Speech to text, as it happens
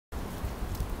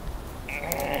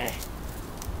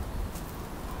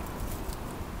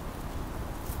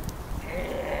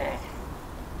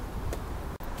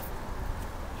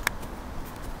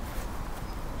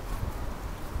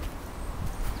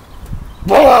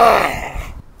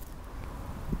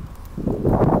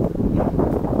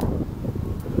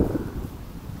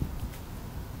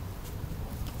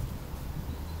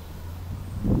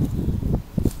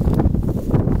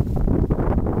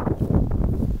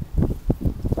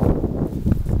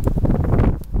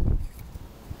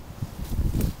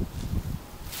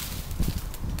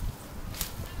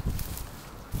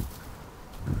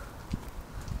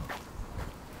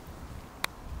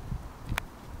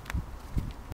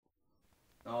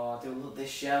Oh, I do love this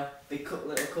show. Big Cook,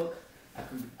 Little Cook.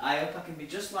 I hope I can be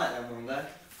just like them one day.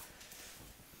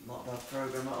 Not a bad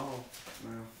programme at all.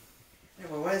 No. Yeah,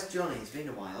 well, where's Johnny? It's been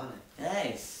a while, hasn't it? Yeah,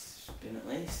 it's been at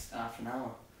least half an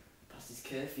hour. Past his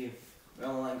curfew. We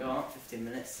only let him go out 15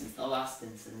 minutes since the last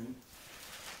incident.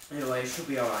 Anyway, it should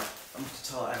be alright. I'm off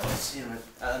to toilet. I'll see you in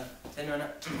a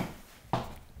minute.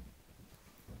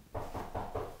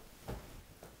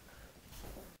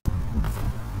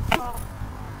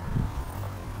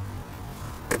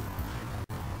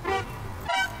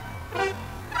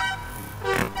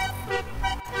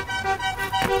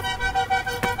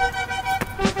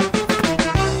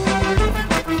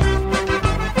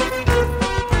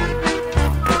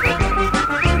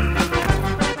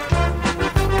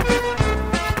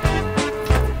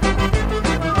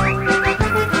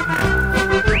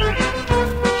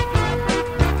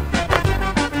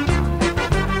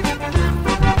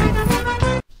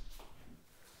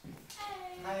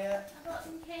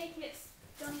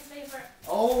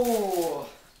 Oh,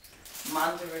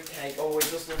 mandarin cake. Oh, we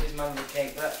just love his mandarin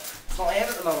cake, but it's not here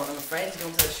at the moment. I'm afraid he's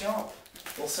gone to the shop.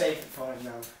 We'll save it for him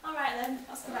now. Alright then,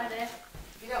 that's a good idea.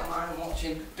 If you don't mind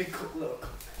watching Big Cook, Little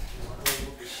Cook. I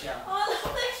love this show. Oh, I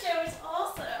love this show, it's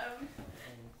awesome.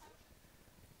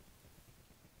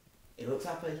 He looks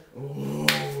happy. Oh,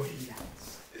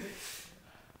 yes.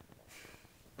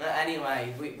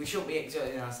 Anyway, we shouldn't be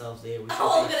exerting ourselves here. We should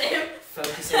Oh, look at him.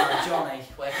 focusing on Johnny.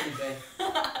 Where can he be?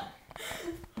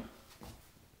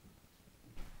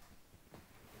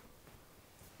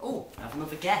 Oh, I have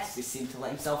another guest. He seemed to let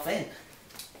himself in.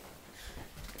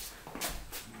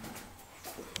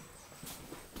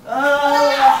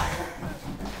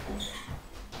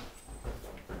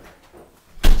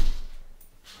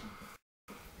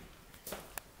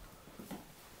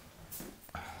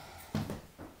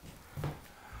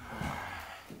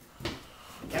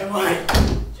 Get away!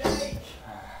 Jake!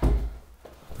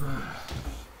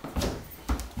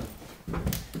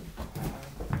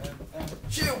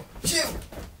 Shoo! Shoo!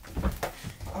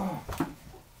 Oh.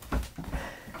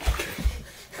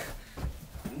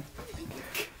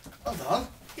 Hold on,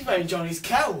 he's wearing Johnny's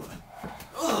coat.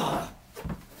 Ugh.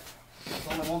 That's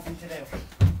only one thing to do.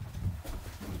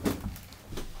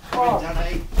 Come in,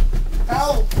 Johnny.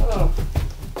 Help! Oh.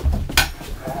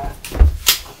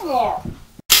 Oh.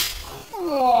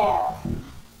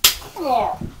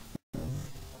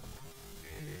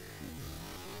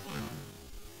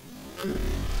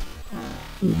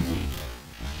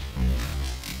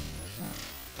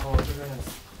 Oh,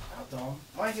 goodness. Hold on.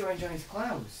 Why is he wearing Johnny's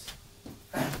clothes?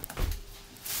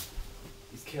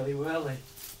 He's Kelly Whirly.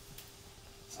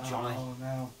 It's Johnny. Oh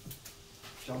no.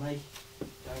 Johnny.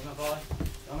 Johnny, my boy.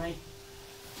 Johnny.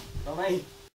 Johnny.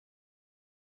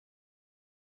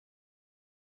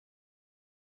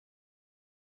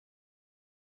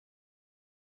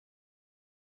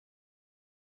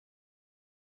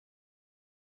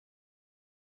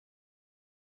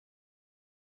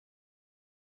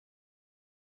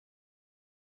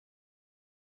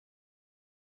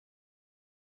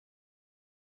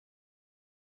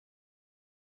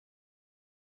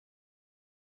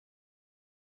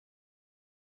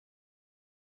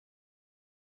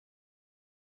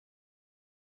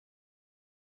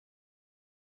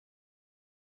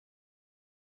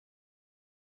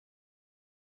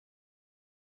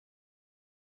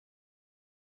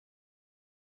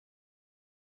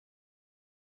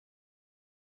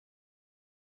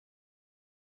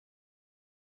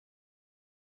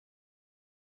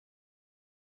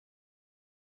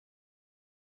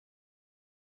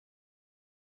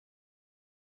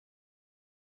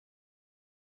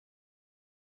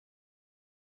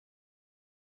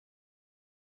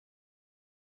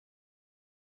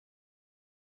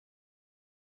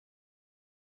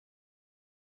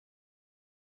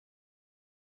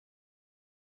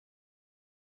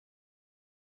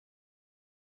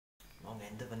 Long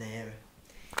end of an era.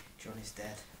 Johnny's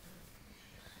dead.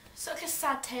 Such a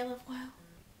sad tale of woe.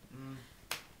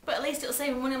 But at least it'll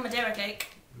save me money on Madeira cake.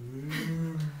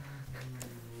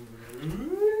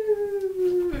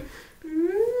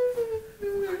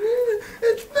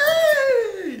 It's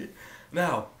me!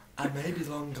 Now, I may be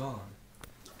long gone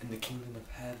in the kingdom of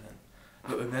heaven,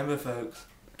 but remember folks,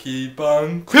 keep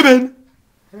on cribbing.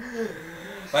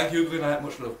 Thank you, good night,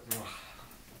 much love.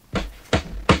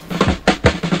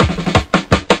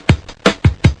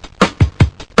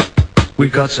 We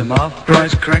got some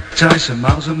off-price crack ties, some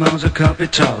miles and miles of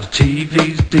carpet tiles,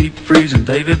 TVs, deep freeze and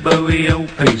David Bowie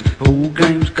LPs, all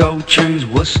games, gold chains,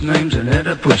 what's names and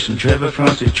header push, and Trevor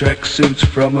Francis track suits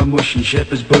from a mush and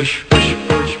Shepherd's Bush.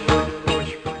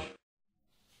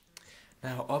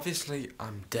 Now, obviously,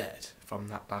 I'm dead from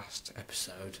that last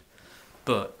episode,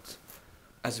 but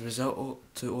as a result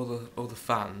to all the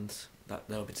fans, that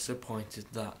they'll be disappointed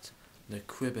that the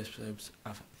Crib episodes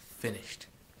have finished.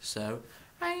 So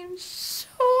I'm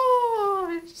so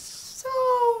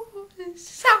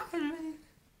sorry.